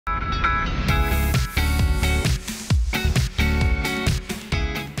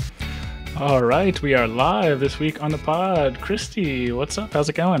All right, we are live this week on the pod. Christie, what's up? How's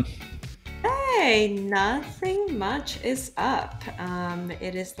it going? Hey, nothing much is up.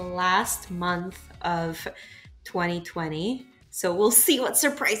 It is the last month of 2020, so we'll see what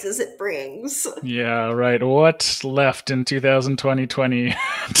surprises it brings. Yeah, right. What's left in 2020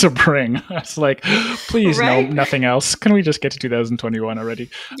 to bring? It's like, please, no, Right? nothing else. Can we just get to 2021 already?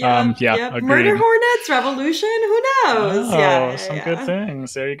 Yep, Yeah, yep. Murder agreed. Hornets, Revolution, who knows? Oh, Yeah, some good yeah.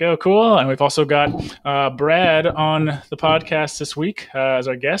 things. There you go. Cool. And we've also got Brad on the podcast this week as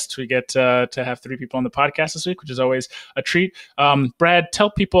our guest. We get to have three people on the podcast this week, which is always a treat. Brad,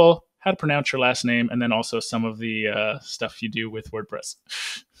 tell people how to pronounce your last name and then also some of the stuff you do with WordPress.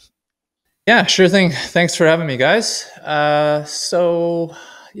 Yeah, sure thing. Thanks for having me, guys. Yeah,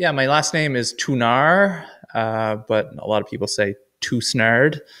 my last name is Touesnard, but a lot of people say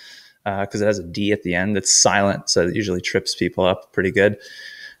Touesnard because it has a D at the end. It's silent, so it usually trips people up pretty good.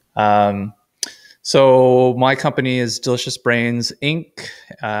 So my company is Delicious Brains Inc.,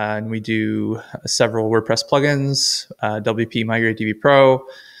 and we do several WordPress plugins, WP Migrate DB Pro,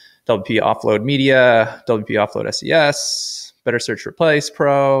 WP Offload Media, WP Offload SES, Better Search Replace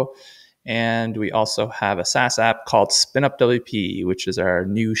Pro, and we also have a SaaS app called SpinupWP, which is our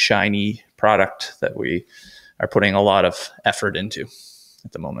new shiny product that we are putting a lot of effort into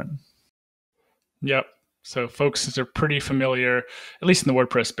at the moment. Yep. So folks are pretty familiar, at least in the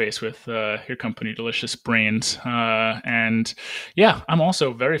WordPress space, with your company, Delicious Brains. And yeah, I'm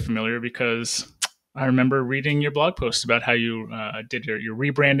also very familiar because I remember reading your blog post about how you did your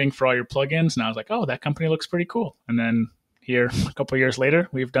rebranding for all your plugins. And I was like, oh, that company looks pretty cool. And then here, a couple of years later,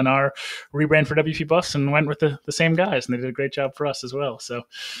 we've done our rebrand for WP Buffs and went with the same guys. And they did a great job for us as well. So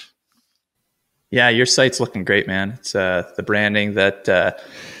yeah, your site's looking great, man. It's the branding that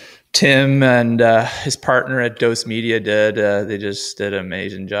Tim and his partner at Dose Media did. They just did an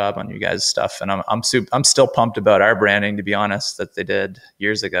amazing job on you guys' stuff, and I'm still pumped about our branding, to be honest, that they did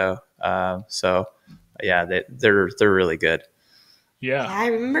years ago. So yeah, they're really good. Yeah. I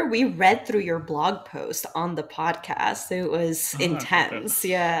remember we read through your blog post on the podcast. It was intense.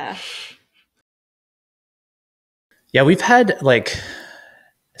 Yeah. Yeah, we've had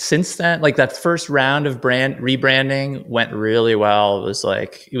since then, that first round of rebranding went really well.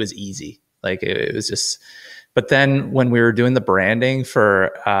 It was easy. It was just, but then when we were doing the branding for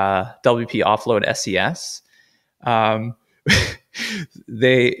WP Offload SES,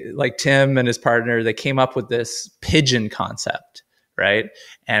 they, Tim and his partner, they came up with this pigeon concept, right?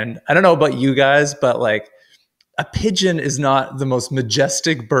 And I don't know about you guys, but a pigeon is not the most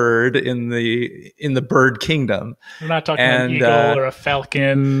majestic bird in the bird kingdom. We're not talking an eagle or a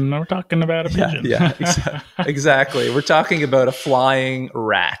falcon. We're talking about a pigeon. Yeah, exactly. We're talking about a flying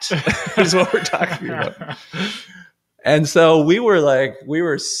rat is what we're talking about. And so we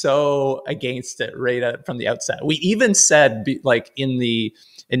were so against it right from the outset. We even said in the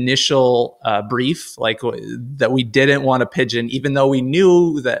initial brief, that we didn't want a pigeon, even though we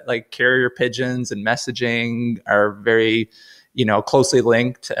knew that carrier pigeons and messaging are very, closely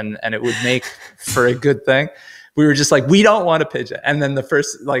linked and it would make for a good thing. We were just we don't want a pigeon. And then the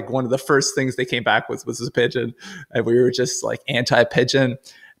first, one of the first things they came back with was a pigeon. And we were just anti-pigeon.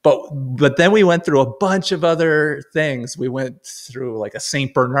 But then we went through a bunch of other things. We went through a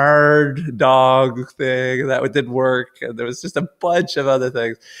Saint Bernard dog thing that didn't work. And there was just a bunch of other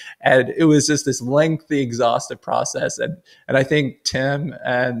things. And it was just this lengthy, exhaustive process. And I think Tim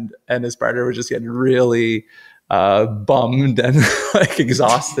and his partner were just getting really bummed and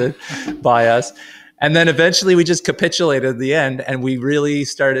exhausted by us. And then eventually we just capitulated at the end, and we really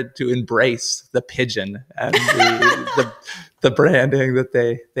started to embrace the pigeon and the branding that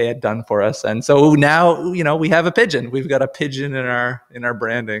they had done for us. And so now, we have a pigeon. We've got a pigeon in our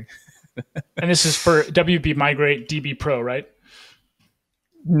branding. And this is for WP Migrate DB Pro, right?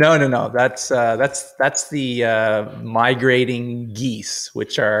 No. That's the migrating geese,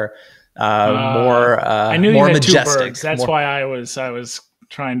 which are I knew more you had majestic. Two birds. That's why I was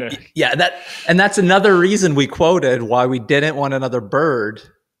trying to. Yeah, that's another reason we quoted why we didn't want another bird,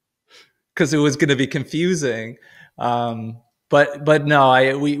 because it was going to be confusing. But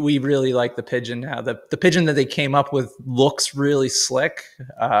no, we really like the pigeon now. The pigeon that they came up with looks really slick,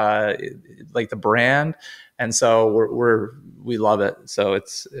 like the brand, and so we love it. So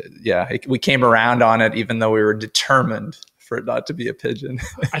we came around on it, even though we were determined for it not to be a pigeon.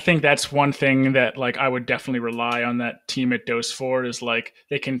 I think that's one thing that I would definitely rely on that team at Dose for is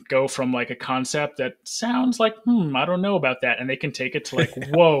they can go from a concept that sounds I don't know about that, and they can take it to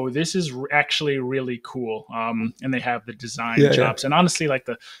whoa, this is actually really cool. And they have the design chops and honestly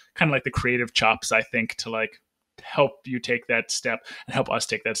the kind of the creative chops, I think, to help you take that step and help us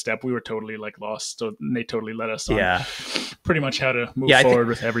take that step. We were totally like lost. So they totally led us on pretty much how to move forward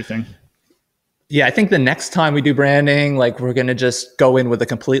with everything. Yeah, I think the next time we do branding, like we're going to just go in with a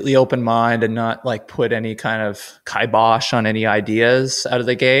completely open mind and not like put any kind of kibosh on any ideas out of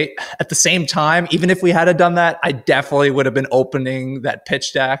the gate. At the same time, even if we had done that, I definitely would have been opening that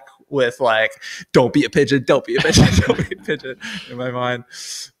pitch deck with like, don't be a pigeon, don't be a pigeon, don't be a pigeon in my mind.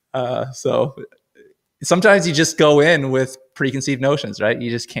 So sometimes you just go in with preconceived notions, right?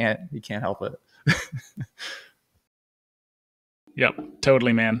 You can't help it. Yep,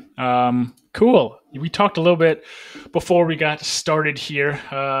 totally, man. Cool. We talked a little bit before we got started here.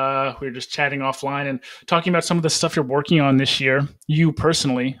 We were just chatting offline and talking about some of the stuff you're working on this year, you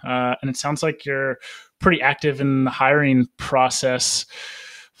personally. And it sounds like you're pretty active in the hiring process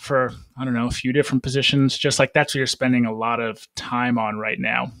for, I don't know, a few different positions. Just like that's what you're spending a lot of time on right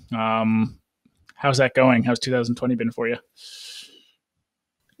now. How's that going? How's 2020 been for you?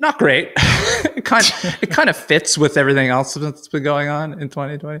 Not great. It kind of fits with everything else that's been going on in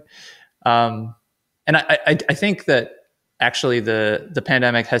 2020. And I think that actually the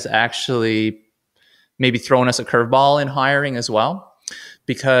pandemic has actually maybe thrown us a curveball in hiring as well,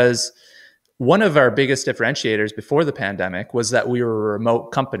 because one of our biggest differentiators before the pandemic was that we were a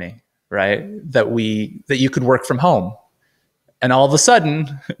remote company, right? That you could work from home. And all of a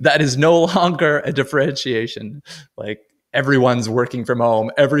sudden, that is no longer a differentiation. Like, everyone's working from home.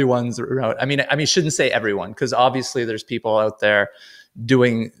 Everyone's remote. I mean, shouldn't say everyone, because obviously there's people out there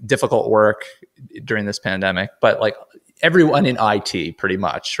doing difficult work during this pandemic, but like everyone in IT pretty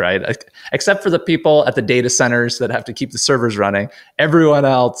much, right? Except for the people at the data centers that have to keep the servers running. Everyone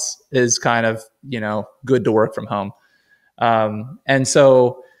else is kind of, good to work from home. And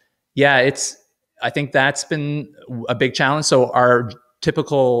so, yeah, I think that's been a big challenge. So our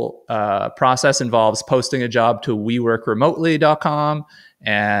typical process involves posting a job to weworkremotely.com,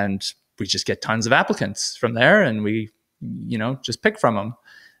 and we just get tons of applicants from there, and we, just pick from them.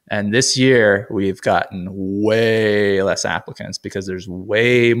 And this year we've gotten way less applicants because there's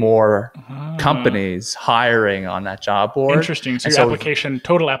way more companies hiring on that job board. Interesting. So your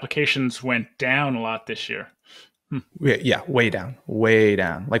total applications went down a lot this year. Yeah, way down.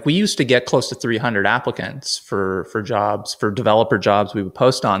 Like we used to get close to 300 applicants for jobs, for developer jobs we would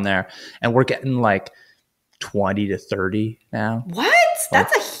post on there. And we're getting like 20 to 30 now. What?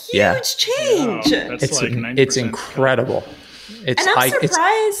 That's a huge change. Wow, that's it's incredible. And I'm surprised.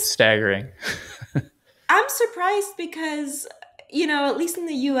 It's staggering. I'm surprised because, at least in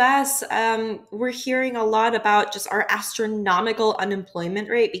the US, we're hearing a lot about just our astronomical unemployment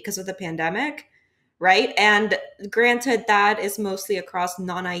rate because of the pandemic. Right. And granted, that is mostly across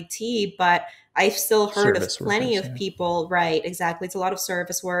non-IT, but I've still heard of plenty of people. Right. Exactly. It's a lot of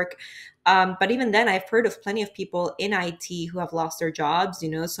service work. But even then, I've heard of plenty of people in IT who have lost their jobs.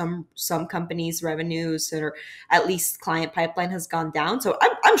 Some companies' revenues or at least client pipeline has gone down. So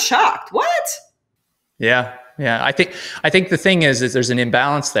I'm shocked. What? Yeah. I think the thing is there's an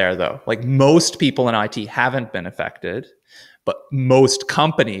imbalance there, though. Like most people in IT haven't been affected, but most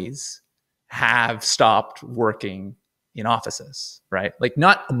companies have stopped working in offices, right? Like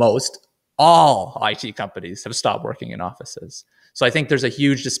not most, all IT companies have stopped working in offices. So I think there's a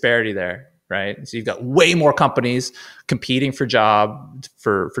huge disparity there, right? So you've got way more companies competing for job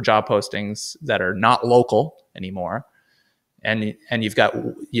postings that are not local anymore. And you've got,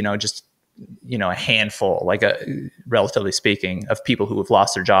 a handful, like relatively speaking, of people who have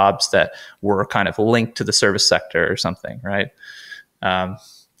lost their jobs that were kind of linked to the service sector or something, right?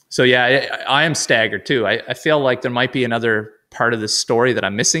 So yeah, I am staggered too. I feel like there might be another part of this story that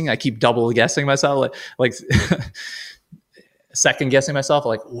I'm missing. I keep double guessing myself, like second guessing myself.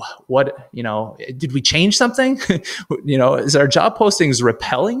 Like, what? Did we change something? Is our job postings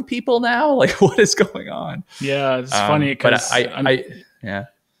repelling people now? Like, what is going on? Yeah, it's funny because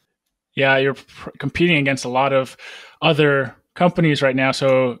you're competing against a lot of other companies right now,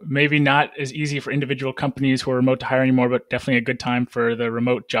 so maybe not as easy for individual companies who are remote to hire anymore, but definitely a good time for the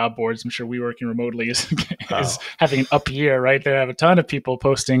remote job boards. I'm sure we working remotely is having an up year, right? They have a ton of people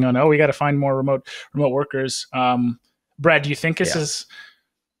posting on, we got to find more remote workers. Brad, do you think do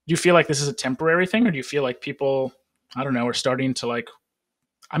you feel like this is a temporary thing, or do you feel like people, I don't know, are starting to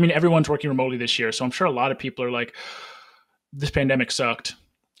everyone's working remotely this year, so I'm sure a lot of people are like, this pandemic sucks.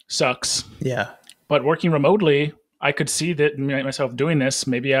 Yeah. But working remotely, I could see that myself doing this.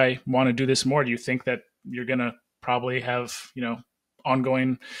 Maybe I want to do this more. Do you think that you're going to probably have,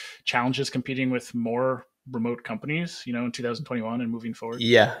 ongoing challenges competing with more remote companies, in 2021 and moving forward?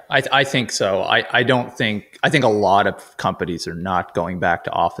 Yeah, I think so. I think a lot of companies are not going back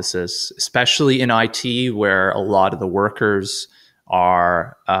to offices, especially in IT, where a lot of the workers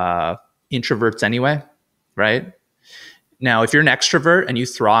are introverts anyway, right? Now, if you're an extrovert and you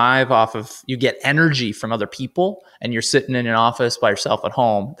thrive you get energy from other people, and you're sitting in an office by yourself at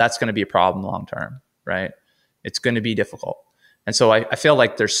home, that's going to be a problem long term, right? It's going to be difficult. And so I feel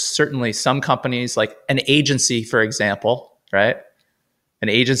like there's certainly some companies, like an agency, for example, right? An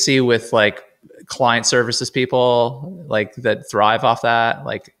agency with like client services people like that thrive off that.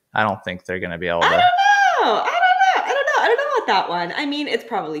 Like, I don't think they're going to be able to. I don't know about that one. I mean, it's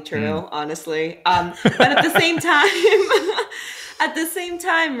probably true, honestly. But at the same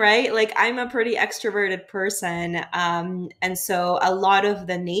time, right? Like, I'm a pretty extroverted person. And so a lot of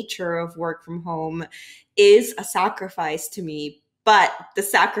the nature of work from home is a sacrifice to me, but the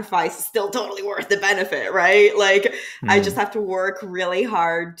sacrifice is still totally worth the benefit, right? Like, I just have to work really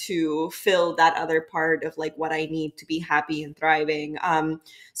hard to fill that other part of like what I need to be happy and thriving.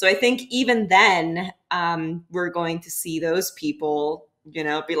 So I think even then, we're going to see those people,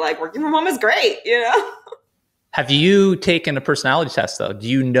 be like, working from home is great, Have you taken a personality test though? Do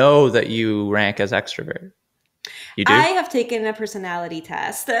you know that you rank as extrovert? You do? I have taken a personality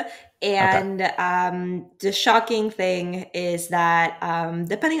test, and the shocking thing is that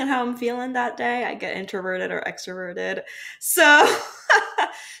depending on how I'm feeling that day, I get introverted or extroverted. So,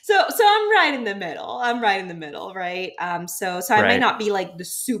 so I'm right in the middle. Right? So I may not be like the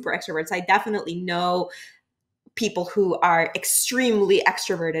super extroverts. I definitely know people who are extremely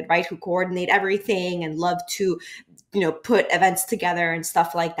extroverted, right? Who coordinate everything and love to, put events together and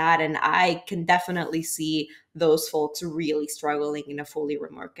stuff like that. And I can definitely see those folks really struggling in a fully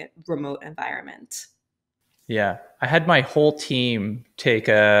remote environment. Yeah. I had my whole team take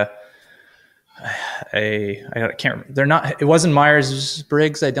I can't remember. It wasn't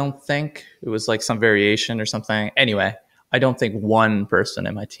Myers-Briggs, I don't think. It was like some variation or something. Anyway, I don't think one person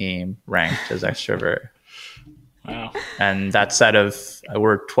in my team ranked as extrovert. Wow. And that's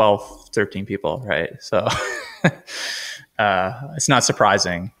we're 12, 13 people, right? So it's not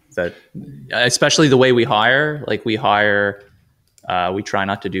surprising that, especially the way we hire, we try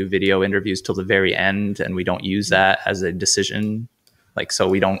not to do video interviews till the very end, and we don't use that as a decision. Like, so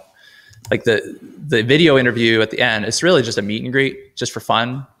we don't, like the video interview at the end, it's really just a meet and greet just for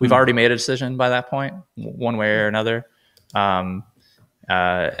fun. We've already made a decision by that point, one way or another. And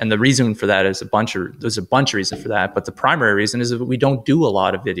the reason for that is there's a bunch of reasons for that, but the primary reason is that we don't do a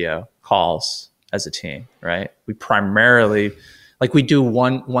lot of video calls as a team, right? We primarily, like, we do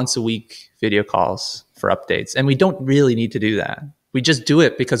once a week video calls for updates, and we don't really need to do that. We just do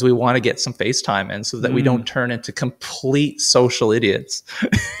it because we want to get some FaceTime in so that we don't turn into complete social idiots.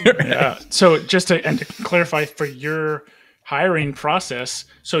 Right? Yeah. So just to clarify for your hiring process,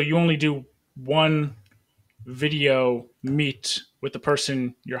 so you only do one video meet with the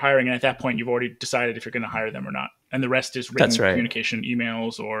person you're hiring, and at that point you've already decided if you're going to hire them or not, and the rest is written communication,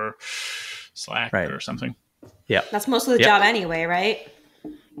 emails or Slack or something. Yeah, that's most of the job anyway, right?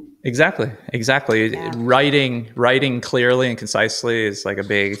 Exactly. Yeah. Writing clearly and concisely is like a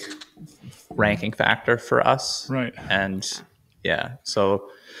big ranking factor for us, right? And so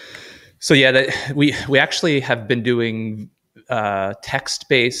that we actually have been doing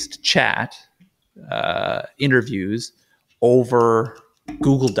text-based chat interviews over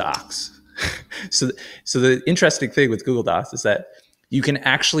Google Docs. So the interesting thing with Google Docs is that you can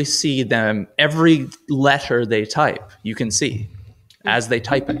actually see them, every letter they type, you can see as they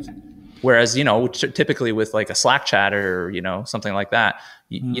type it. Whereas, typically with like a Slack chat or, something like that,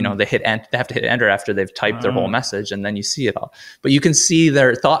 they have to hit enter after they've typed their whole message, and then you see it all. But you can see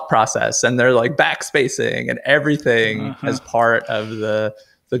their thought process and their like backspacing and everything as part of the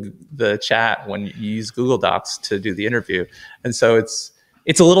chat when you use Google Docs to do the interview. And so it's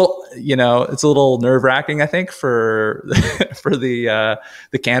a little nerve-wracking, I think, for the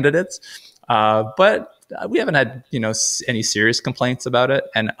candidates. But we haven't had, any serious complaints about it.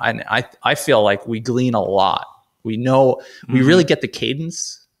 And I feel like we glean a lot. We know, we really get the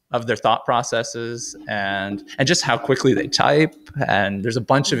cadence of their thought processes and just how quickly they type. And there's a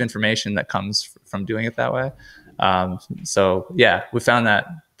bunch of information that comes from doing it that way. So yeah, we found that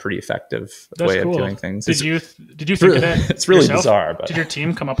pretty effective way of doing things. Did you think of that? It's really yourself? Bizarre. But did your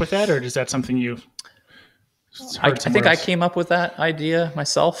team come up with that, or is that something you? I think I came up with that idea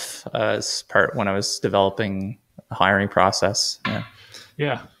myself as part when I was developing a hiring process.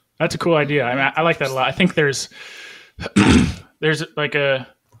 Yeah, that's a cool idea. I mean, I like that a lot. I think there's like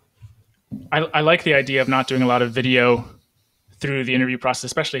I like the idea of not doing a lot of video through the interview process,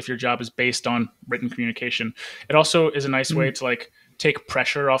 especially if your job is based on written communication. It also is a nice way to like take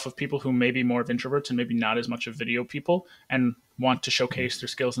pressure off of people who may be more of introverts and maybe not as much of video people and want to showcase their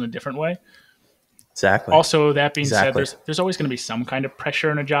skills in a different way. Exactly. Also, that being said, there's always going to be some kind of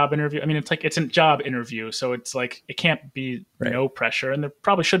pressure in a job interview. I mean, it's a job interview, so it's like it can't be no pressure, and there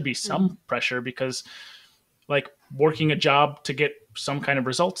probably should be some pressure because like working a job to get some kind of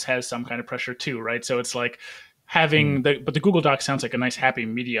results has some kind of pressure too, right? So it's like having but the Google Doc sounds like a nice happy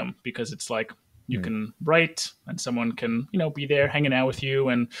medium because it's like you can write and someone can, be there hanging out with you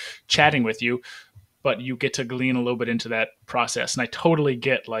and chatting with you, but you get to glean a little bit into that process. And I totally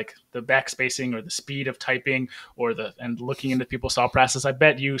get like the backspacing or the speed of typing and looking into people's thought process. I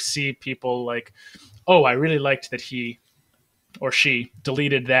bet you see people like, oh, I really liked that he or she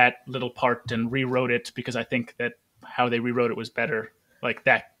deleted that little part and rewrote it because I think that how they rewrote it was better. Like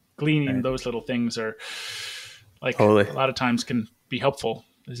that, gleaning those little things are like a lot of times can be helpful.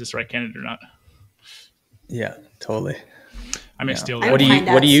 Is this the right candidate or not? Yeah, totally. I may steal that. What do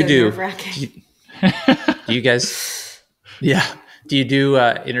you do? Do you guys, do you do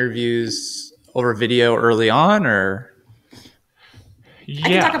interviews over video early on or? I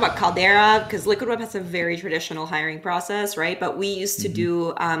can talk about Caldera because Liquid Web has a very traditional hiring process, right? But we used to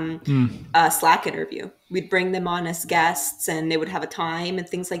do a Slack interview. We'd bring them on as guests and they would have a time and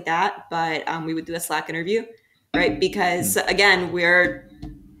things like that. But we would do a Slack interview, right? Because again, we're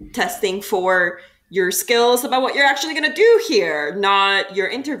testing for your skills about what you're actually going to do here, not your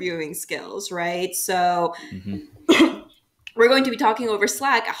interviewing skills, right? So we're going to be talking over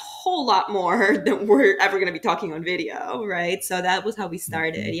Slack a whole lot more than we're ever going to be talking on video, right? So that was how we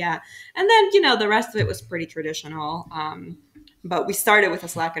started, yeah. And then, the rest of it was pretty traditional. But we started with a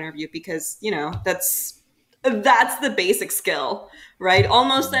Slack interview because, that's the basic skill, right?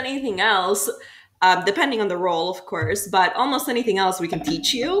 Almost anything else, depending on the role, of course, but almost anything else we can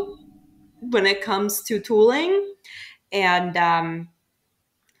teach you when it comes to tooling. And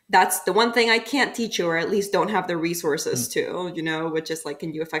that's the one thing I can't teach you, or at least don't have the resources to, which is like,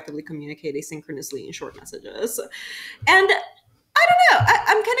 can you effectively communicate asynchronously in short messages? And I don't know,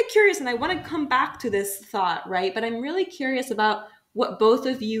 I'm kind of curious, and I want to come back to this thought, right? But I'm really curious about what both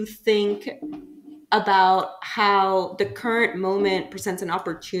of you think about how the current moment presents an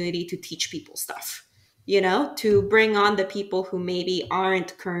opportunity to teach people stuff. To bring on the people who maybe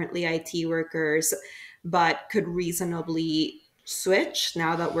aren't currently IT workers, but could reasonably switch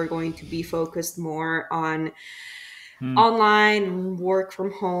now that we're going to be focused more on online work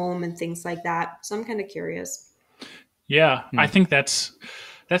from home and things like that. So I'm kind of curious. Yeah, I think that's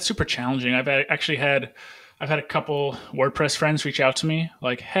super challenging. I've had a couple WordPress friends reach out to me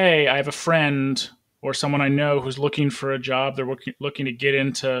like, hey, I have a friend or someone I know who's looking for a job. They're looking to get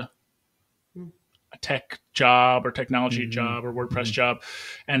into a tech job or technology job or WordPress job.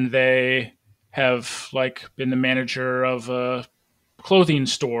 And they have like been the manager of a clothing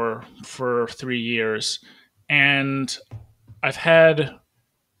store for 3 years. And I've had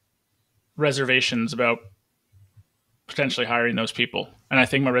reservations about potentially hiring those people. And I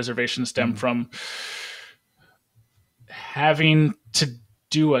think my reservations stem from having to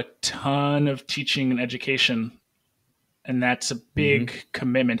do a ton of teaching and education. And that's a big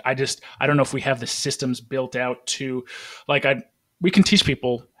commitment. I don't know if we have the systems built out to like, we can teach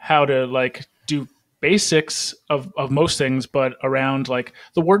people how to like do basics of most things, but around like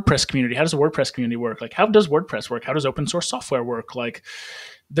the WordPress community, how does the WordPress community work? Like, how does WordPress work? How does open source software work? Like,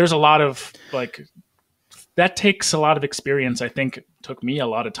 there's a lot of like, that takes a lot of experience. I think it took me a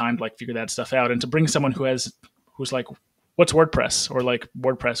lot of time to like figure that stuff out, and to bring someone who's like, what's WordPress, or like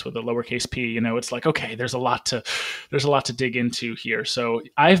WordPress with a lowercase p, it's like, okay, there's a lot to dig into here. So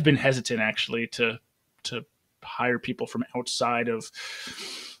I've been hesitant actually to hire people from outside of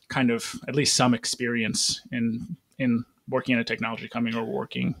kind of at least some experience in working in a technology company or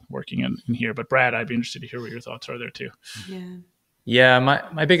working in here. But Brad, I'd be interested to hear what your thoughts are there too. Yeah,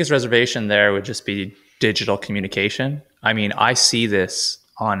 my biggest reservation there would just be digital communication. I mean, I see this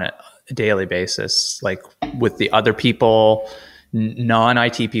on a daily basis, like with the other people,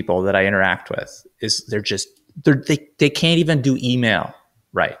 non-IT people that I interact with, is they can't even do email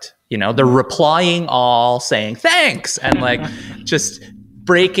right. They're replying all saying thanks and like just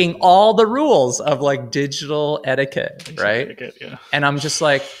breaking all the rules of like digital etiquette, right? And I'm just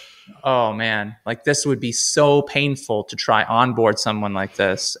like, oh man, like this would be so painful to try onboard someone like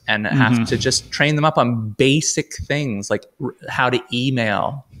this and have to just train them up on basic things like how to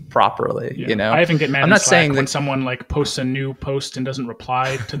email properly. I even get mad. I'm not saying when someone like posts a new post and doesn't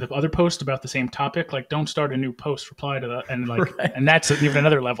reply to the other post about the same topic. Like, don't start a new post, reply to that, and like, and that's even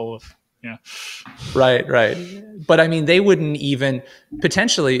another level of Yeah. Right. But I mean, they wouldn't even,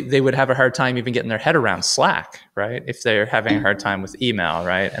 potentially, they would have a hard time even getting their head around Slack, right? If they're having a hard time with email,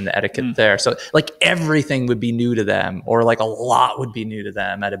 right? And the etiquette there. So like everything would be new to them, or like a lot would be new to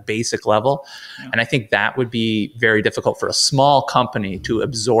them at a basic level. Yeah. And I think that would be very difficult for a small company to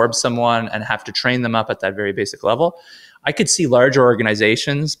absorb someone and have to train them up at that very basic level. I could see larger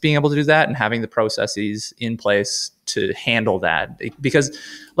organizations being able to do that and having the processes in place to handle that, because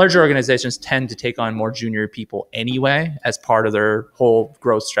larger organizations tend to take on more junior people anyway as part of their whole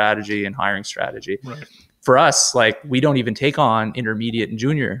growth strategy and hiring strategy. Right. For us, like, we don't even take on intermediate and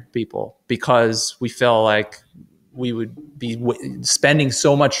junior people because we feel like we would be spending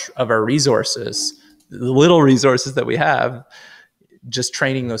so much of our resources, the little resources that we have, just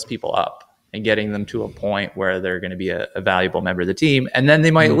training those people up and getting them to a point where they're going to be a valuable member of the team. And then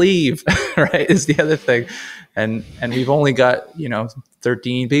they might leave, right, is the other thing. And we've only got,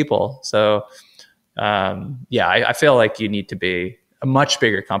 13 people. So, I feel like you need to be a much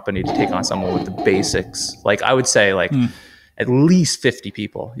bigger company to take on someone with the basics. Like, I would say at least 50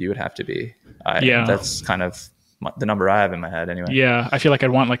 people you would have to be. That's kind of the number I have in my head anyway. Yeah. I feel like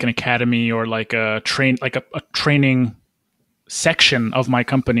I'd want like an academy or like a training section of my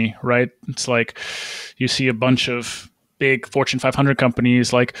company, right? It's like you see a bunch of big Fortune 500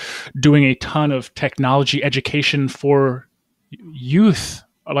 companies like doing a ton of technology education for youth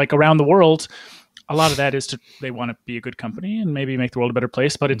like around the world. A lot of that is they want to be a good company and maybe make the world a better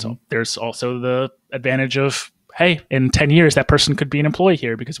place, but there's also the advantage of, hey, in 10 years that person could be an employee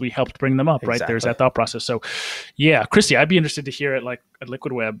here because we helped bring them up. Exactly. Right? There's that thought process. So yeah, Christie, I'd be interested to hear it like at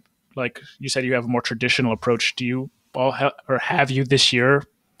Liquid Web. Like you said, you have a more traditional approach. Do you have you this year?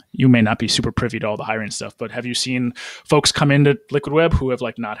 You may not be super privy to all the hiring stuff, but have you seen folks come into Liquid Web who have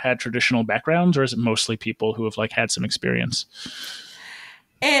like not had traditional backgrounds, or is it mostly people who have like had some experience?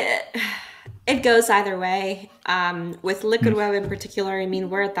 It goes either way. With Liquid Web in particular, I mean,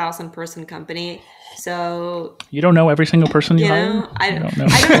 we're a 1,000-person company. So you don't know every single person you hire? I don't know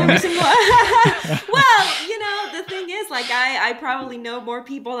every single Well, the thing is, like, I probably know more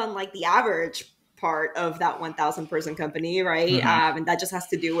people than like the average part of that 1,000-person company, right? And that just has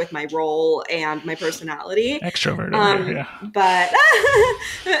to do with my role and my personality. Extrovert over here, yeah. But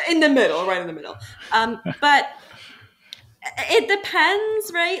right in the middle. But it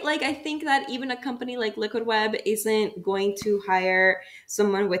depends, right? Like, I think that even a company like Liquid Web isn't going to hire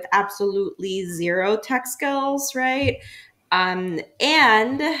someone with absolutely zero tech skills, right? And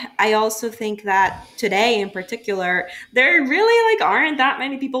I also think that today in particular, there really like aren't that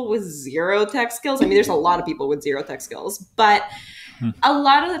many people with zero tech skills. I mean, there's a lot of people with zero tech skills, but a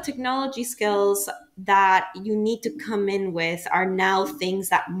lot of the technology skills that you need to come in with are now things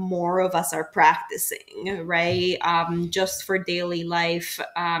that more of us are practicing, right? Just for daily life,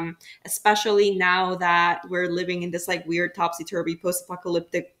 especially now that we're living in this like weird topsy-turvy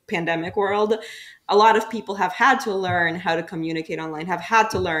post-apocalyptic pandemic world. A lot of people have had to learn how to communicate online, have had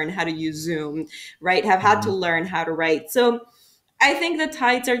to learn how to use Zoom, right? Have had to learn how to write. So I think the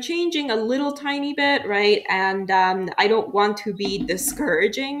tides are changing a little tiny bit, right? And I don't want to be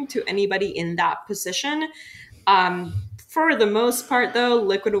discouraging to anybody in that position. For the most part, though,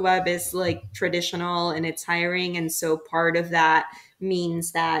 Liquid Web is like traditional in its hiring. And so part of that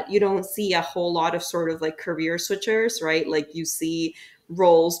means that you don't see a whole lot of sort of like career switchers, right? Like you see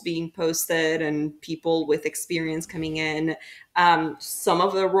roles being posted and people with experience coming in. Some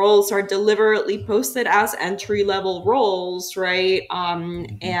of the roles are deliberately posted as entry-level roles, right?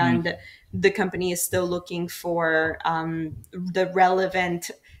 And the company is still looking for the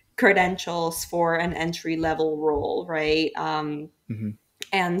relevant credentials for an entry-level role, right?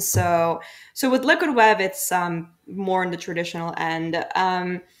 And so with Liquid Web, it's more in the traditional end.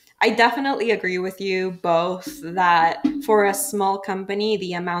 I definitely agree with you both that for a small company,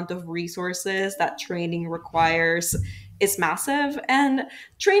 the amount of resources that training requires is massive, and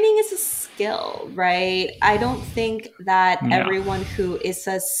training is a skill, right? I don't think that everyone who is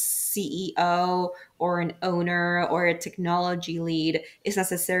a CEO or an owner or a technology lead is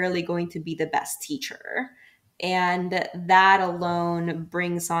necessarily going to be the best teacher. And that alone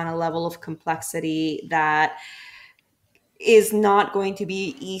brings on a level of complexity that is not going to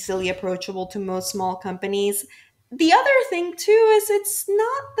be easily approachable to most small companies. The other thing too is it's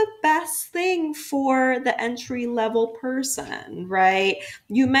not the best thing for the entry-level person, right?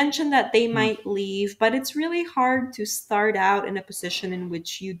 You mentioned that they might leave, but it's really hard to start out in a position in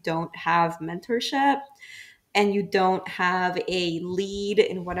which you don't have mentorship and you don't have a lead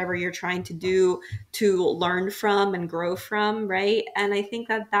in whatever you're trying to do to learn from and grow from, right? And I think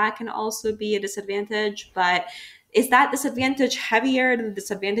that that can also be a disadvantage, but is that disadvantage heavier than the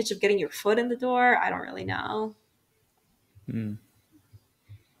disadvantage of getting your foot in the door? I don't really know.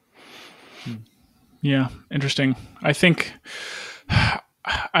 Yeah, interesting. I think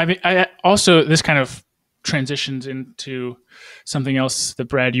I also, this kind of transitions into something else that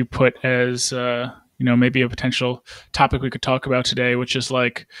Brad, you put as maybe a potential topic we could talk about today, which is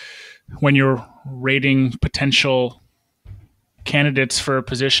like when you're rating potential candidates for a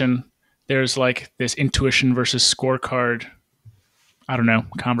position, there's like this intuition versus scorecard, I don't know,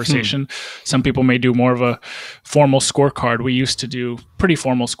 conversation. Some people may do more of a formal scorecard. We used to do pretty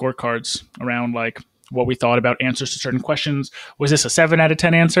formal scorecards around like what we thought about answers to certain questions. Was this a 7 out of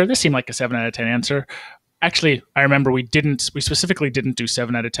 10 answer? This seemed like a 7 out of 10 answer. Actually, I remember we specifically didn't do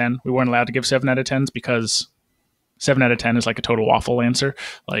 7 out of 10. We weren't allowed to give 7 out of 10s because 7 out of 10 is like a total waffle answer.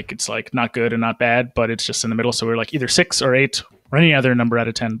 Like it's like not good and not bad, but it's just in the middle. So we're like either 6 or 8 or any other number out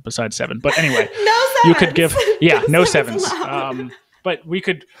of 10 besides 7. But anyway, no you could give, no sevens. But we'd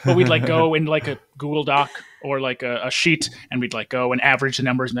like go in like a Google Doc or like a sheet, and we'd like go and average the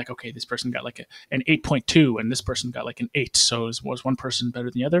numbers and be like, okay, this person got like an 8.2 and this person got like an 8. So was one person better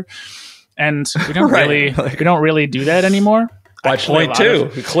than the other? And we don't we don't really do that anymore. By point 2,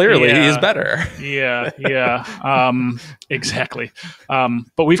 clearly he is better. Exactly.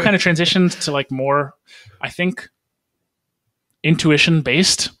 But we've kind of transitioned to like more, I think, intuition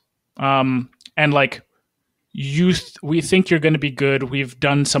based, and like we think you're going to be good. We've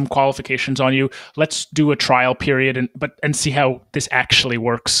done some qualifications on you. Let's do a trial period and see how this actually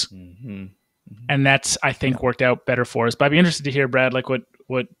works. And that's, I think, worked out better for us. But I'd be interested to hear, Brad, like what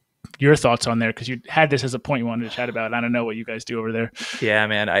your thoughts on there, because you had this as a point you wanted to chat about. I don't know what you guys do over there. Yeah,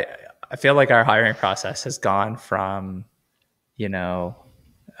 man. I feel like our hiring process has gone from, so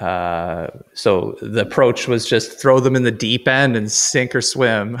the approach was just throw them in the deep end and sink or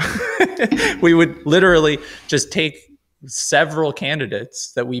swim. We would literally just take several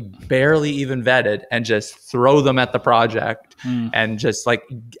candidates that we barely even vetted and just throw them at the project and just like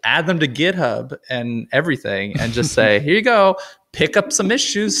add them to GitHub and everything and just say, here you go, pick up some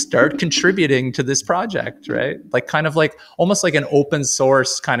issues, start contributing to this project, right? Like kind of like almost like an open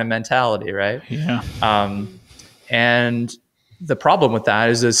source kind of mentality, right? Yeah. And the problem with that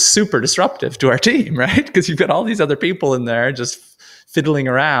is it's super disruptive to our team, right? Because you've got all these other people in there just fiddling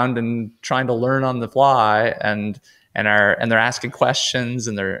around and trying to learn on the fly, and they're asking questions,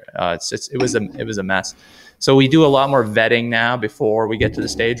 and it was a mess. So we do a lot more vetting now before we get to the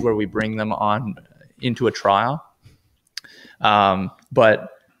stage where we bring them on into a trial. But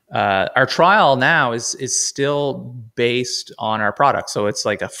our trial now is still based on our product. So it's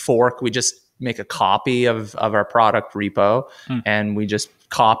like a fork. We just make a copy of our product repo, and we just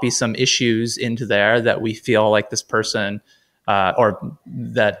copy some issues into there that we feel like this person or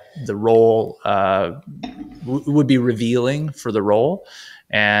that the role would be revealing for the role,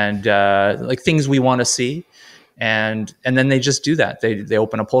 and like things we want to see. And then they just do that. They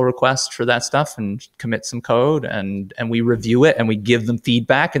open a pull request for that stuff and commit some code, and we review it and we give them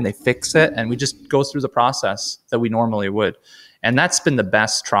feedback and they fix it, and we just go through the process that we normally would. And that's been the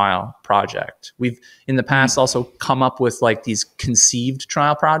best trial project. We've in the past also come up with like these conceived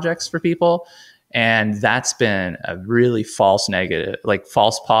trial projects for people, and that's been a really false negative, like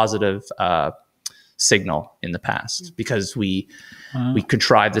false positive signal in the past, because we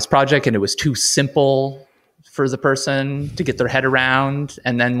contrived this project and it was too simple for the person to get their head around.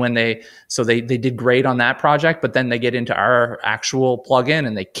 And then when they did great on that project, but then they get into our actual plugin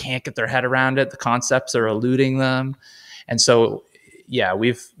and they can't get their head around it. The concepts are eluding them. And so, yeah,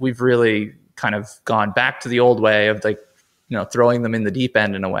 we've really kind of gone back to the old way of like, throwing them in the deep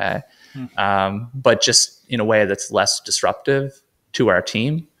end in a way, but just in a way that's less disruptive to our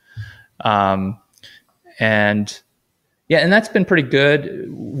team. And that's been pretty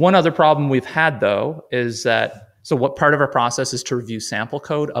good. One other problem we've had though is that, so what part of our process is to review sample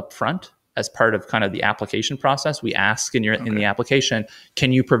code up front as part of kind of the application process. We ask in the application,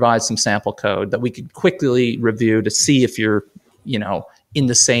 can you provide some sample code that we could quickly review to see if you're, in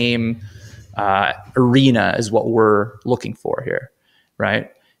the same arena as what we're looking for here,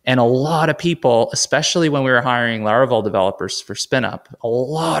 right? And a lot of people, especially when we were hiring Laravel developers for SpinUp, a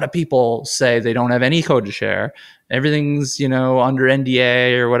lot of people say they don't have any code to share. Everything's, under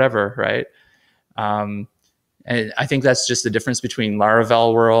NDA or whatever, right? And I think that's just the difference between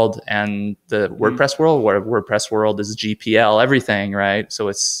Laravel world and the WordPress world, where WordPress world is GPL everything, right? So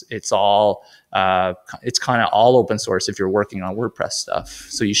it's all it's kind of all open source if you're working on WordPress stuff.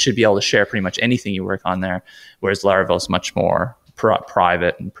 So you should be able to share pretty much anything you work on there, whereas Laravel is much more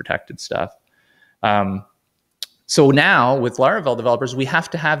private and protected stuff. So now with Laravel developers, we have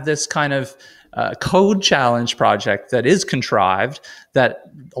to have this kind of code challenge project that is contrived, that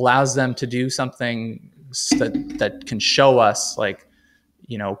allows them to do something that can show us, like,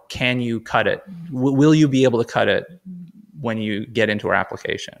 can you cut it? Will you be able to cut it when you get into our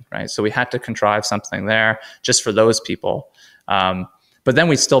application, right? So we had to contrive something there just for those people. But then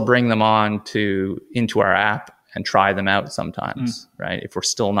we still bring them on into our app and try them out sometimes, right? If we're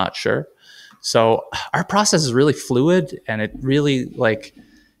still not sure. So our process is really fluid, and it really, like,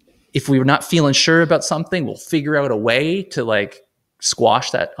 if we're not feeling sure about something, we'll figure out a way to like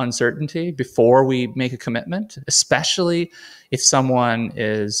squash that uncertainty before we make a commitment, especially if someone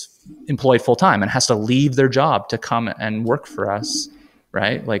is employed full-time and has to leave their job to come and work for us,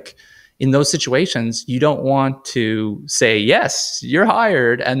 right? Like, in those situations, you don't want to say, yes, you're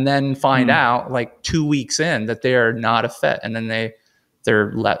hired, and then find out like 2 weeks in that they are not a fit, and then they're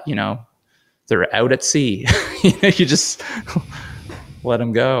they're out at sea. You just let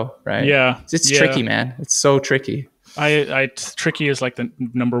them go, right? Yeah, it's tricky, man. It's so tricky. Tricky is like the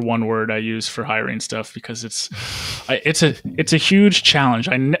number one word I use for hiring stuff, because it's a huge challenge.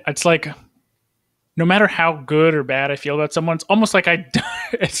 It's like, no matter how good or bad I feel about someone, it's almost like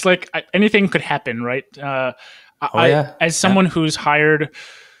it's like anything could happen, right? As someone who's hired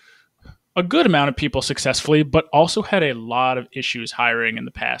a good amount of people successfully, but also had a lot of issues hiring in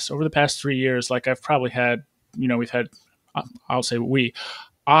the past. Over the past 3 years, like, I've probably had,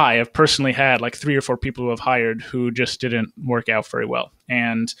 I have personally had like 3 or 4 people who have hired who just didn't work out very well.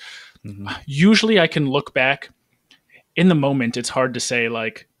 And usually I can look back in the moment. It's hard to say,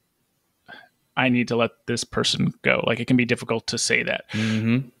 like, I need to let this person go. Like, it can be difficult to say that.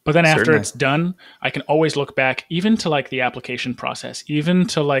 But then after it's done, I can always look back, even to like the application process, even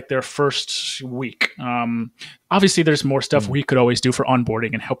to like their first week. Obviously there's more stuff we could always do for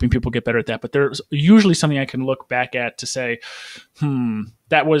onboarding and helping people get better at that. But there's usually something I can look back at to say,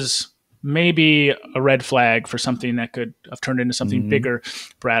 that was maybe a red flag for something that could have turned into something bigger.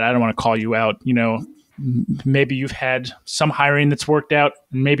 Brad, I don't want to call you out, maybe you've had some hiring that's worked out,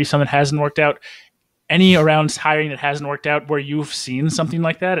 maybe some that hasn't worked out. Any around hiring that hasn't worked out where you've seen something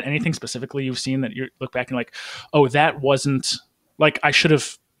like that? Anything specifically you've seen that you look back and like, oh, that wasn't, like, I should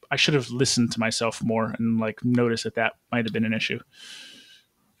have listened to myself more and like noticed that might have been an issue.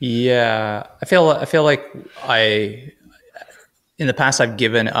 Yeah, I feel like in the past I've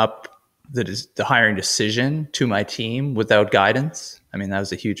given up the hiring decision to my team without guidance. I mean, that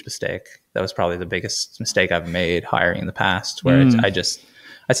was a huge mistake. That was probably the biggest mistake I've made hiring in the past, where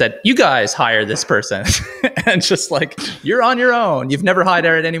I said, you guys hire this person and just like, you're on your own. You've never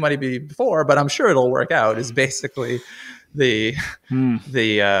hired anybody before, but I'm sure it'll work out, is basically the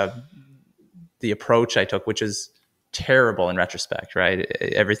approach I took, which is terrible in retrospect, right?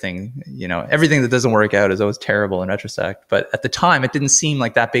 Everything that doesn't work out is always terrible in retrospect. But at the time, it didn't seem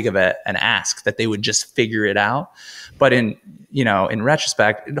like that big of an ask that they would just figure it out. But in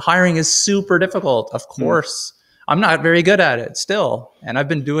retrospect, hiring is super difficult. Of course, I'm not very good at it still, and I've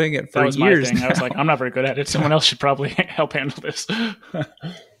been doing it for years. That was my thing. I was like, I'm not very good at it. Someone else should probably help handle this.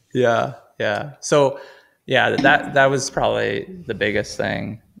 Yeah. So yeah, that was probably the biggest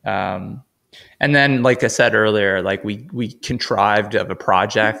thing. And then, like I said earlier, like we contrived of a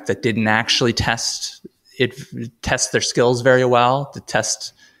project that didn't actually test their skills very well, to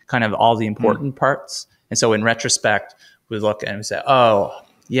test kind of all the important parts. And so in retrospect, we look and we say, oh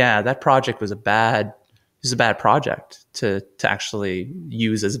yeah, that project was a bad project to actually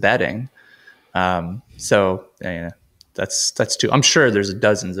use as vetting. So that's two. I'm sure there's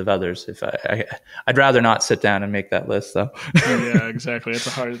dozens of others. If I'd rather not sit down and make that list, though. Yeah, exactly.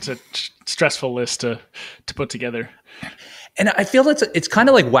 It's a stressful list to put together. And I feel it's kind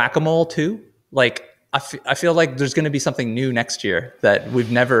of like whack-a-mole too. Like I feel like there's going to be something new next year that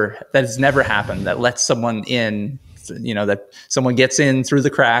has never happened, that lets someone in. That someone gets in through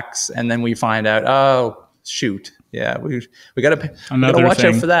the cracks, and then we find out, oh shoot, yeah, we gotta watch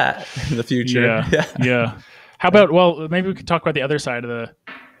out for that in the future. Yeah. How about, well, maybe we could talk about the other side of the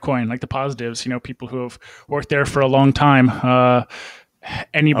coin, like the positives, people who have worked there for a long time.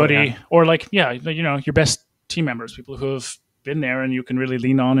 Anybody, or like, your best team members, people who have been there and you can really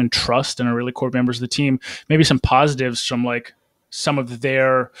lean on and trust and are really core members of the team. Maybe some positives from like some of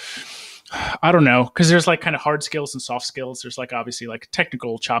their, I don't know, because there's like kind of hard skills and soft skills. There's like obviously like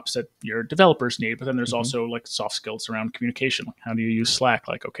technical chops that your developers need, but then there's also like soft skills around communication. Like, how do you use Slack?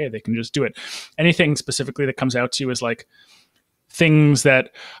 Like, okay, they can just do it. Anything specifically that comes out to you is like things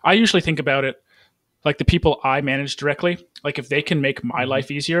that I usually think about it, like the people I manage directly, like if they can make my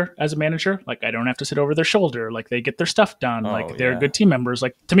life easier as a manager, like I don't have to sit over their shoulder, like they get their stuff done, like they're good team members.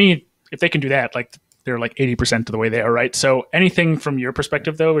 Like to me, if they can do that, like they're like 80% of the way there, right? So anything from your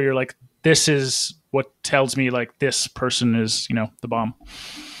perspective though, where you're like, this is what tells me like this person is, the bomb.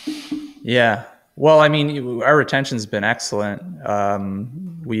 Yeah. Well, I mean, our retention's been excellent.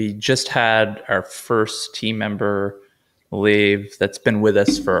 We just had our first team member leave that's been with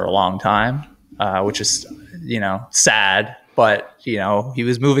us for a long time, which is, sad, but, he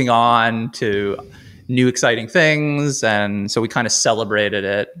was moving on to new exciting things. And so we kind of celebrated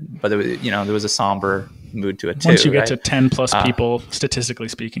it, but there was a somber mood to it too. Once you get to 10 plus people, statistically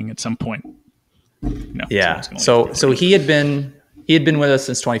speaking, at some point, yeah. So he had been with us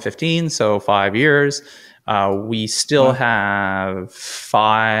since 2015, so 5 years. We still have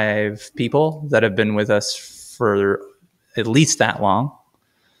 5 people that have been with us for at least that long.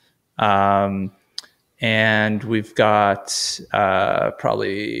 And we've got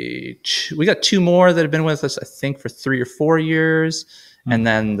we got 2 more that have been with us, I think, for 3 or 4 years. And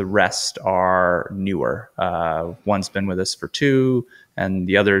then the rest are newer. One's been with us for 2, and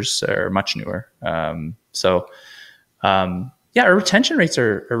the others are much newer. Our retention rates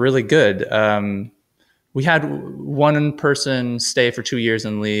are really good. We had one person stay for 2 years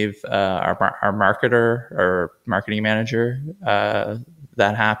and leave, our marketer or marketing manager.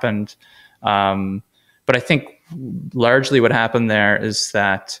 That happened. But I think largely what happened there is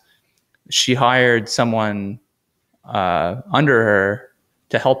that she hired someone under her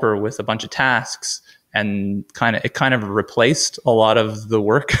to help her with a bunch of tasks, and it kind of replaced a lot of the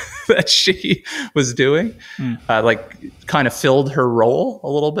work that she was doing. Kind of filled her role a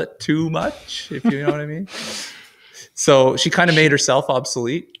little bit too much, if you know what I mean. So she kind of made herself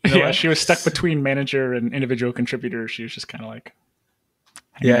obsolete. Yeah, she was stuck between manager and individual contributor. She was just kind of like,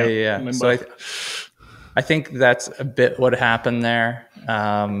 yeah. So I think that's a bit what happened there.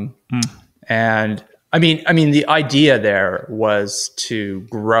 And I mean, the idea there was to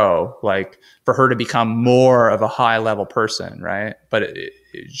grow, like for her to become more of a high level person, right? But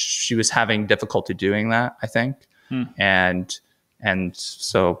she was having difficulty doing that, I think. And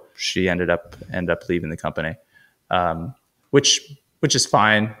so she ended up leaving the company, which is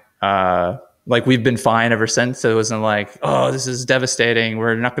fine. Like we've been fine ever since. It wasn't like, oh, this is devastating,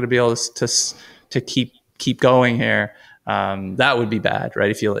 we're not going to be able to keep going here. That would be bad,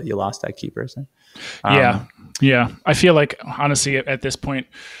 right? If you lost that key person. Yeah. I feel like honestly at this point,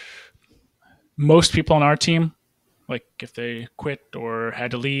 most people on our team, like if they quit or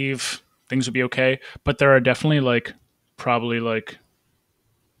had to leave, things would be okay. But there are definitely probably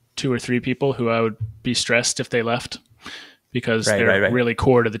 2 or 3 people who I would be stressed if they left, because they're really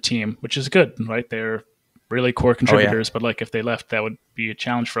core to the team, which is good, right? They're really core contributors, but if they left, that would be a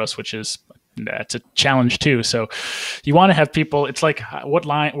challenge for us, that's a challenge too. So you want to have people, it's like what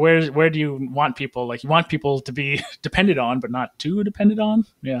line, where do you want people? You want people to be depended on, but not too dependent on.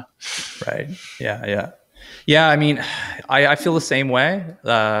 Yeah. Right. Yeah. I mean, I feel the same way.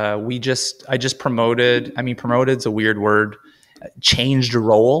 I just promoted. I mean, promoted's a weird word. Changed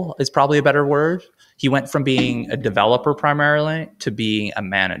role is probably a better word. He went from being a developer primarily to being a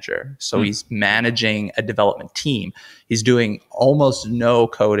manager. So he's managing a development team. He's doing almost no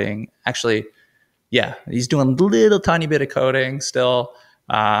coding. Actually, yeah, he's doing a little tiny bit of coding still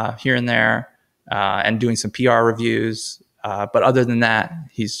here and there, and doing some PR reviews. But other than that,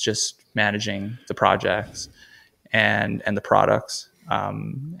 he's just managing the projects and the products.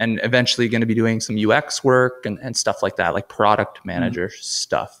 And eventually going to be doing some UX work and stuff like that, like product manager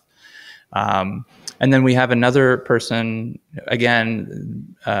stuff. And then we have another person,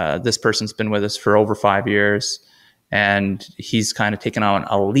 again, this person's been with us for over 5 years, and he's kind of taken on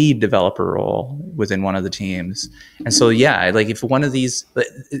a lead developer role within one of the teams. And so, yeah, if one of these,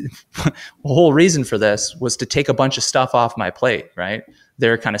 the whole reason for this was to take a bunch of stuff off my plate, right?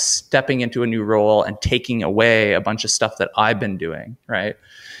 They're kind of stepping into a new role and taking away a bunch of stuff that I've been doing, right?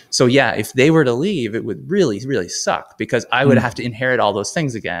 So yeah, if they were to leave, it would really, really suck, because I would have to inherit all those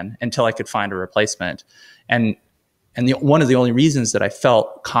things again until I could find a replacement. And one of the only reasons that I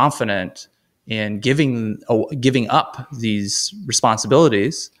felt confident in giving up these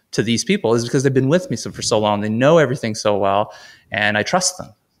responsibilities to these people is because they've been with me for so long. They know everything so well, and I trust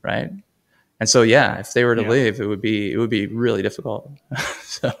them, right? And so yeah, if they were to leave, it would be really difficult.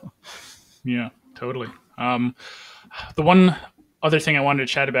 So yeah, totally. The one other thing I wanted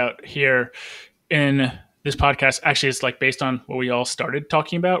to chat about here in this podcast actually is based on what we all started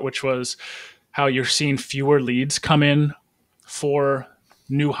talking about, which was how you're seeing fewer leads come in for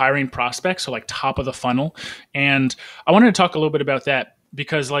new hiring prospects. So top of the funnel. And I wanted to talk a little bit about that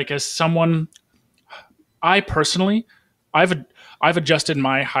because as someone, I've adjusted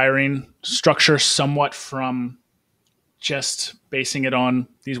my hiring structure somewhat from just basing it on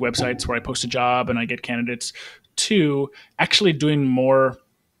these websites where I post a job and I get candidates, to actually doing more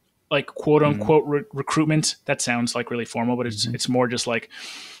like quote unquote recruitment. That sounds like really formal, but it's more just like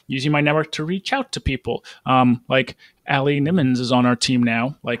using my network to reach out to people. Like Ali Nimmons is on our team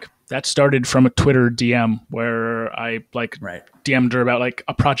now. Like that started from a Twitter DM where I like DM'd her about like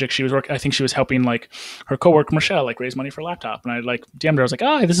a project she was working. I think she was helping like her coworker Michelle like raise money for a laptop, and I like DM'd her. I was like,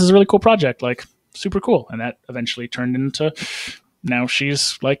 "Oh, this is a really cool project. Like super cool." And that eventually turned into, now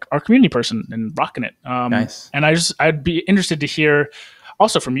she's like our community person and rocking it. Nice. And I'd be interested to hear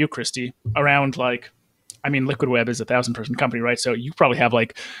also from you, Christie, around like, I mean, Liquid Web is a 1,000-person company, right? So you probably have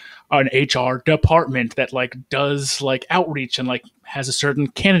like an HR department that like does like outreach and like has a certain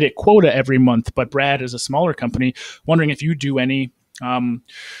candidate quota every month. But Brad is a smaller company. Wondering if you do any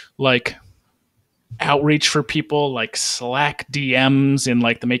like outreach for people, like Slack DMs in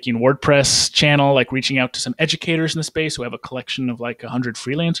like the Making WordPress channel, like reaching out to some educators in the space who have a collection of like 100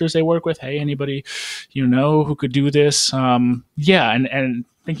 freelancers they work with. Hey, anybody you know who could do this? And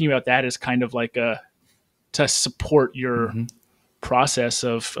thinking about that is kind of like to support your process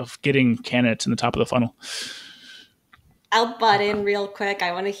of getting candidates in the top of the funnel. I'll butt in real quick.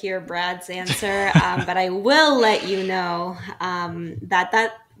 I want to hear Brad's answer, but I will let you know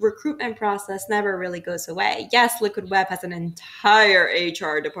that recruitment process never really goes away. Yes, Liquid Web has an entire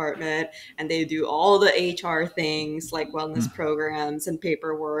HR department, and they do all the HR things like wellness programs and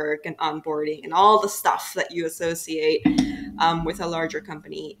paperwork and onboarding and all the stuff that you associate with a larger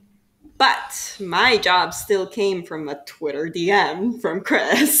company. But my job still came from a Twitter DM from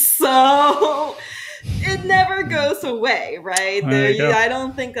Chris. So it never goes away, right? I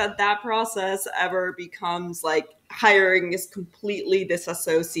don't think that process ever becomes like hiring is completely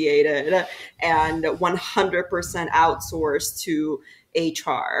disassociated and 100% outsourced to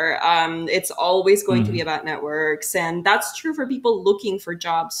HR. It's always going to be about networks, and that's true for people looking for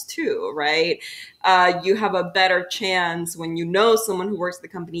jobs too, right? You have a better chance when you know someone who works at the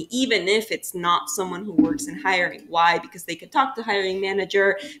company, even if it's not someone who works in hiring. Why? Because they can talk to the hiring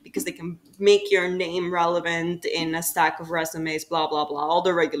manager, because they can make your name relevant in a stack of resumes, blah, blah, blah, all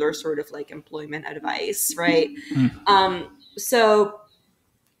the regular sort of like employment advice, right? So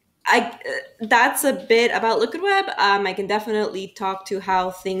that's a bit about Liquid Web. I can definitely talk to how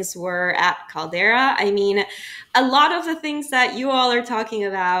things were at Caldera. I mean, a lot of the things that you all are talking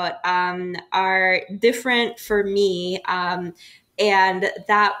about are different for me. And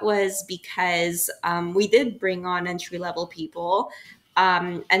that was because we did bring on entry-level people.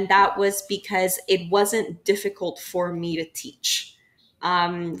 And that was because it wasn't difficult for me to teach.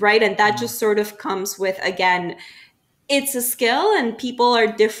 Right? And that just sort of comes with, again, it's a skill, and people are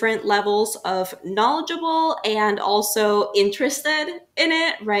different levels of knowledgeable and also interested in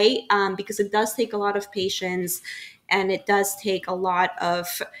it, right? Because it does take a lot of patience, and it does take a lot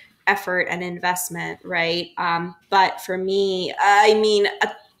of effort and investment, right? But for me, I mean,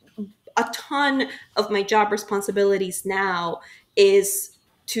 a ton of my job responsibilities now is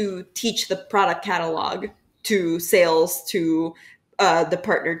to teach the product catalog to sales, to the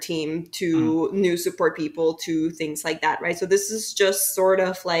partner team, to new support people, to things like that, right? So this is just sort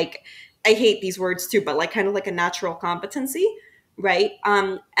of like, I hate these words too, but like kind of like a natural competency, right?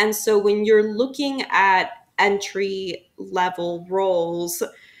 And so when you're looking at entry level roles,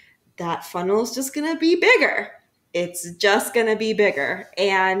 that funnel is just going to be bigger. It's just going to be bigger.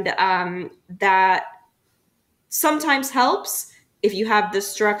 And that sometimes helps if you have the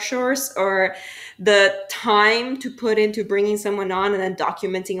structures or the time to put into bringing someone on and then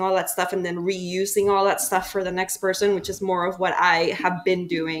documenting all that stuff and then reusing all that stuff for the next person, which is more of what I have been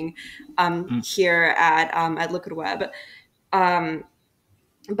doing here at Liquid Web.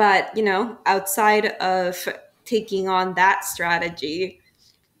 But, you know, outside of taking on that strategy,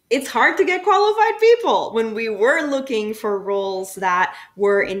 it's hard to get qualified people. When we were looking for roles that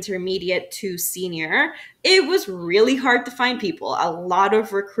were intermediate to senior, it was really hard to find people. A lot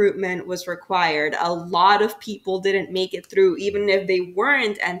of recruitment was required. A lot of people didn't make it through, even if they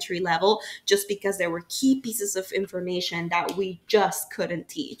weren't entry level, just because there were key pieces of information that we just couldn't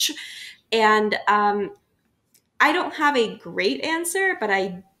teach. And I don't have a great answer, but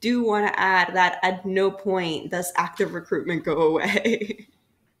I do want to add that at no point does active recruitment go away.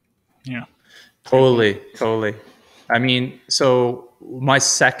 Yeah. Totally. I mean, so my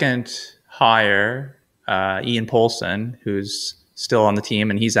second hire, Ian Polson, who's still on the team,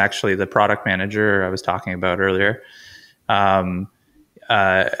 and he's actually the product manager I was talking about earlier.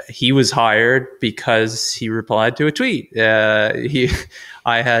 He was hired because he replied to a tweet.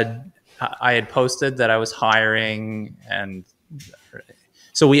 I had posted that I was hiring, and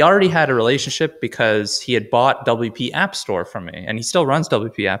so we already had a relationship because he had bought WP App Store from me, and he still runs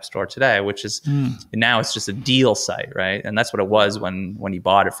WP App Store today, which is now it's just a deal site, right? And that's what it was when he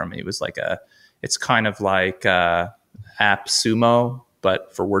bought it from me. It was like it's kind of like AppSumo,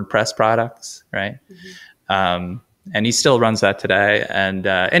 but for WordPress products, right? And he still runs that today. And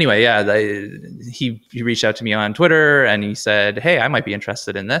anyway, he reached out to me on Twitter and he said, "Hey, I might be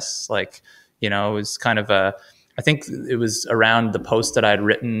interested in this." Like, it was kind of I think it was around the post that I'd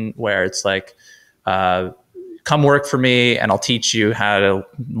written where it's like, come work for me and I'll teach you how to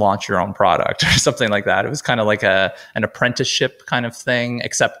launch your own product or something like that. It was kind of like an apprenticeship kind of thing,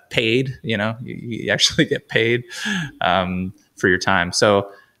 except paid, you actually get paid for your time.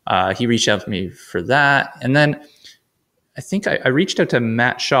 So he reached out to me for that. And then I think I reached out to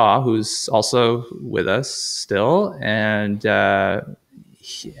Matt Shaw, who's also with us still, and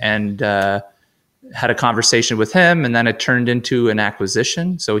had a conversation with him, and then it turned into an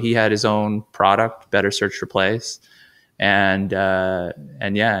acquisition. So he had his own product, Better Search Replace, and it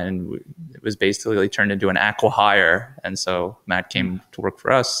was basically turned into an acqui-hire. And so Matt came to work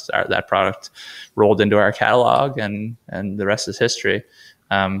for us. That product rolled into our catalog, and the rest is history.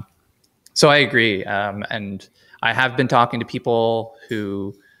 So I agree, and I have been talking to people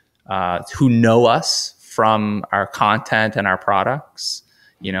who know us from our content and our products.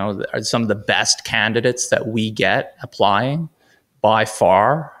 Some of the best candidates that we get applying by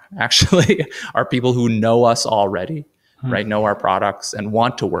far actually are people who know us already, right? Know our products and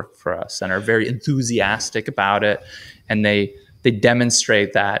want to work for us and are very enthusiastic about it. And they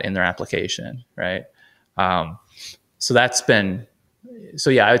demonstrate that in their application, right? So I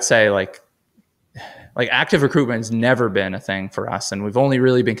would say like active recruitment has never been a thing for us. And we've only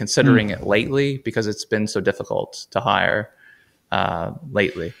really been considering it lately because it's been so difficult to hire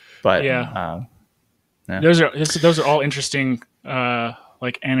lately. But those are all interesting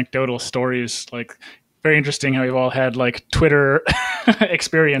like anecdotal stories. Like very interesting how you've all had like Twitter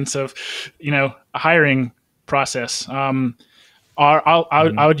experience of a hiring process. I'd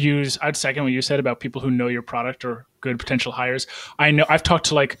second what you said about people who know your product or good potential hires. I know I've talked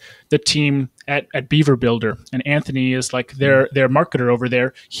to like the team at Beaver Builder, and Anthony is like their marketer over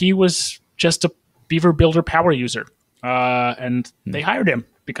there. He was just a Beaver Builder power user. And they hired him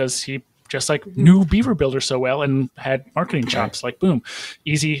because he just like knew Beaver Builder so well and had marketing chops. Like boom,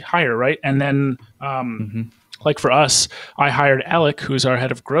 easy hire, right? And then like for us, I hired Alec, who's our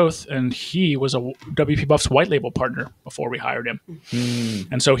head of growth, and he was a WP Buff's white label partner before we hired him.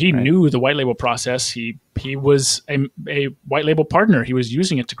 And so he knew the white label process. He was a white label partner. He was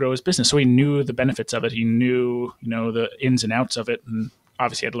using it to grow his business, so he knew the benefits of it. He knew the ins and outs of it, and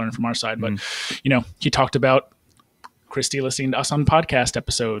obviously had to learn from our side. But he talked about Christie listening to us on podcast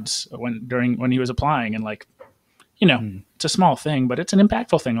episodes when he was applying, and like, it's a small thing, but it's an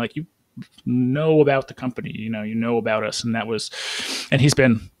impactful thing. Like you know about the company, you know about us, and he's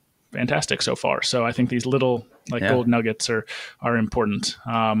been fantastic so far. So I think these little gold nuggets are important.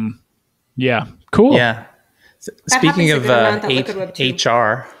 Cool. Yeah. Speaking of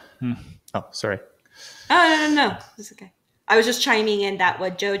HR. Oh, sorry. Oh, no. It's okay. I was just chiming in that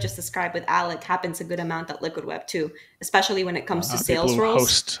what Joe just described with Alec happens a good amount at Liquid Web too, especially when it comes to sales roles.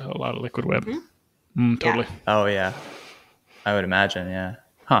 Host a lot of Liquid Web. Totally. Yeah. Oh yeah, I would imagine. Yeah.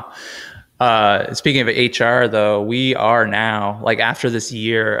 Speaking of HR though, we are now like after this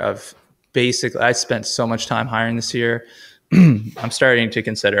year of basically, I spent so much time hiring this year. I'm starting to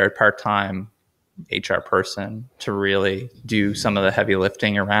consider a part-time HR person to really do some of the heavy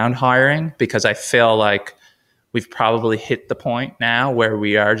lifting around hiring, because I feel like we've probably hit the point now where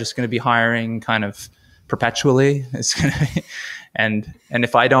we are just going to be hiring kind of perpetually. It's going to be, and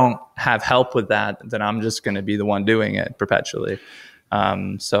if I don't have help with that, then I'm just going to be the one doing it perpetually.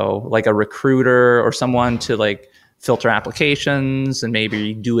 So like a recruiter or someone to like filter applications and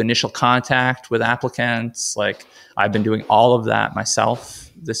maybe do initial contact with applicants. Like I've been doing all of that myself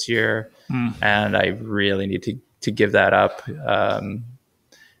this year, and I really need to give that up.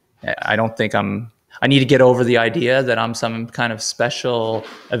 I don't think I need to get over the idea that I'm some kind of special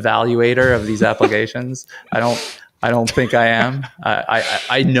evaluator of these applications. I don't think I am.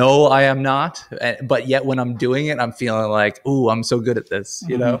 I know I am not, but yet when I'm doing it, I'm feeling like, ooh, I'm so good at this,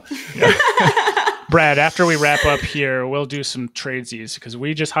 Brad, after we wrap up here, we'll do some tradesies because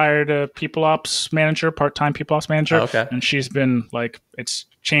we just hired a people ops manager, part-time people ops manager. Oh, okay. And she's been like, it's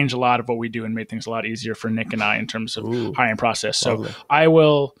changed a lot of what we do and made things a lot easier for Nick and I in terms of hiring process. Lovely. So I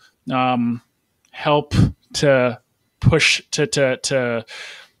will help to push to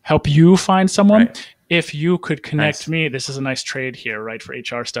help you find someone. Right. if you could connect me, this is a nice trade here, right, for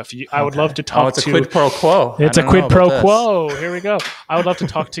HR stuff. I would love to talk it's a quid pro quo. It's a quid pro quo. Here we go. I would love to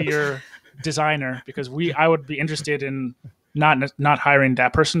talk to your designer, because I would be interested in not hiring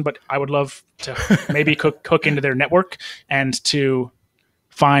that person, but I would love to maybe hook into their network and to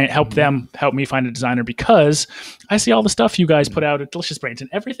help me find a designer, because I see all the stuff you guys put out at Delicious Brains and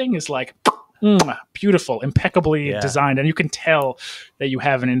everything is like beautiful, impeccably designed, and you can tell that you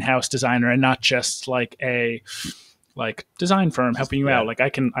have an in-house designer and not just like a design firm helping you out. Like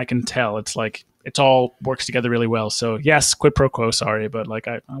I can tell it's like it's all works together really well. So yes, quid pro quo. Sorry, but like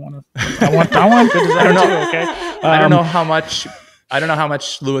I want good designer too. Okay, I don't know how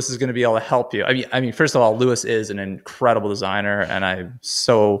much Lewis is going to be able to help you. I mean, first of all, Lewis is an incredible designer, and I'm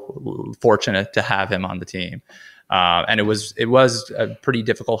so fortunate to have him on the team. And it was a pretty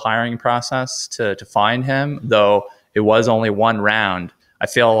difficult hiring process to find him, though it was only one round. I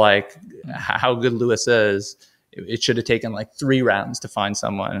feel like how good Lewis is, it should have taken like 3 rounds to find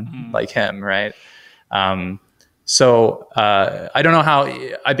someone like him, right? So I don't know how.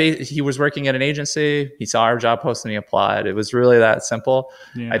 He was working at an agency. He saw our job post and he applied. It was really that simple.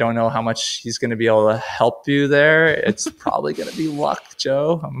 Yeah. I don't know how much he's going to be able to help you there. It's probably going to be luck,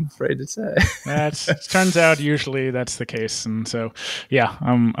 Joe, I'm afraid to say. Turns out usually that's the case. And so, yeah,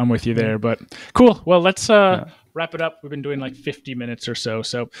 I'm with you there. But cool. Well, let's wrap it up. We've been doing like 50 minutes or so.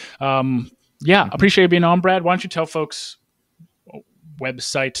 So, appreciate you being on, Brad. Why don't you tell folks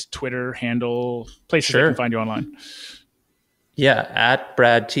website, Twitter handle, places they can find you online? Yeah, at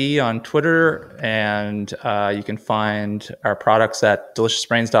Brad T on Twitter, and you can find our products at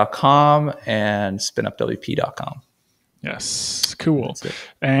deliciousbrains.com and SpinupWP.com. Yes, cool.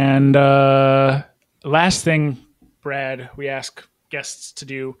 And last thing, Brad, we ask guests to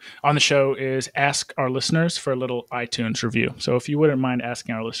do on the show is ask our listeners for a little iTunes review. So if you wouldn't mind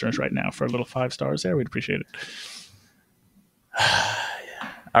asking our listeners right now for a little 5 stars there, we'd appreciate it.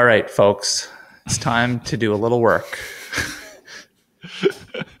 All right, folks, it's time to do a little work.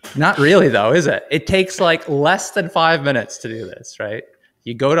 Not really, though, is it? It takes like less than 5 minutes to do this, right?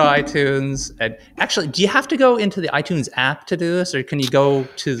 You go to iTunes, and actually, do you have to go into the iTunes app to do this, or can you go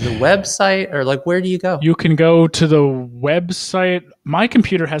to the website, or like where do you go? You can go to the website. My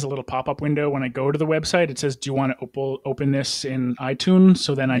computer has a little pop-up window when I go to the website. It says, "Do you want to open this in iTunes?"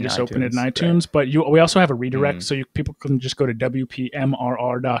 So then I just open it in iTunes. Right. But we also have a redirect, so people can just go to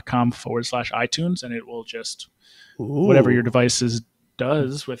wpmrr.com/iTunes, and it will just whatever your device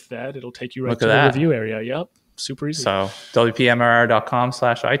does with that, it'll take you right to the review area. Yep. Super easy. So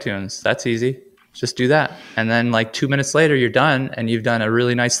wpmrr.com/iTunes. That's easy. Just do that. And then like 2 minutes later, you're done, and you've done a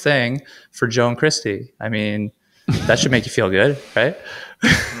really nice thing for Joe and Christie. I mean, that should make you feel good, right?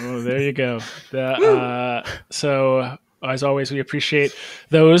 Oh, there you go. So as always, we appreciate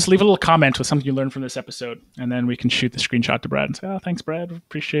those. Leave a little comment with something you learned from this episode, and then we can shoot the screenshot to Brad and say, "Oh, thanks, Brad.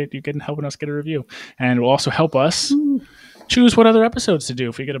 Appreciate you helping us get a review." And it will also help us choose what other episodes to do.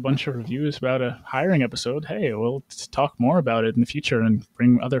 If we get a bunch of reviews about a hiring episode, hey, we'll talk more about it in the future and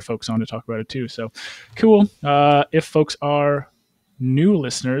bring other folks on to talk about it too. So cool. If folks are new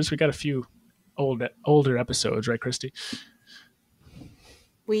listeners, we got a few older episodes, right, Christie?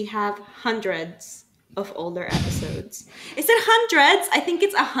 We have hundreds of older episodes. Is it hundreds? I think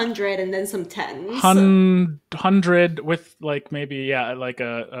it's 100 and then some tens. 100 with like maybe like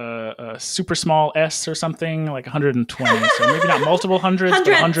a super small s or something, like 120. So maybe not multiple hundreds, but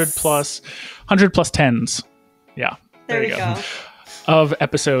 100 plus tens. Yeah, there you go. Of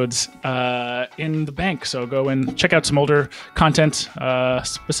episodes in the bank. So go and check out some older content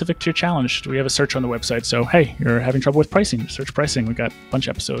specific to your challenge. We have a search on the website. So, hey, you're having trouble with pricing, search pricing. We got a bunch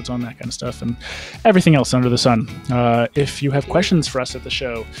of episodes on that kind of stuff and everything else under the sun. If you have questions for us at the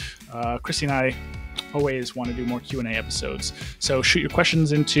show, Christie and I always want to do more Q&A episodes. So shoot your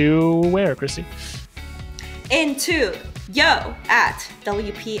questions into where, Christie? Into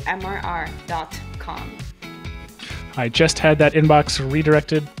yo@wpmrr.com. I just had that inbox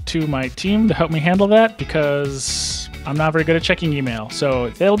redirected to my team to help me handle that because I'm not very good at checking email. So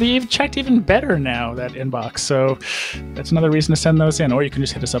they'll be checked even better now, that inbox. So that's another reason to send those in. Or you can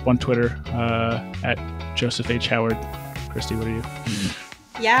just hit us up on Twitter at Joseph H. Howard. Christie, what are you?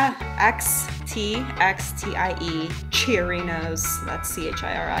 Yeah, XTXTIE, Cheerinos. That's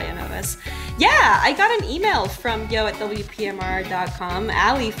CHIRINOS. Yeah, I got an email from yo@wpmr.com.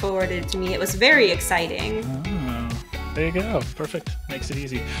 Ali forwarded it to me. It was very exciting. There you go. Perfect. Makes it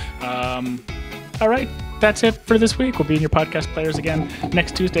easy. All right. That's it for this week. We'll be in your podcast players again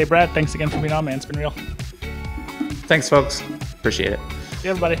next Tuesday. Brad, thanks again for being on, man. It's been real. Thanks, folks. Appreciate it. See you,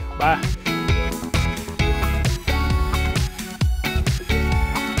 everybody. Bye.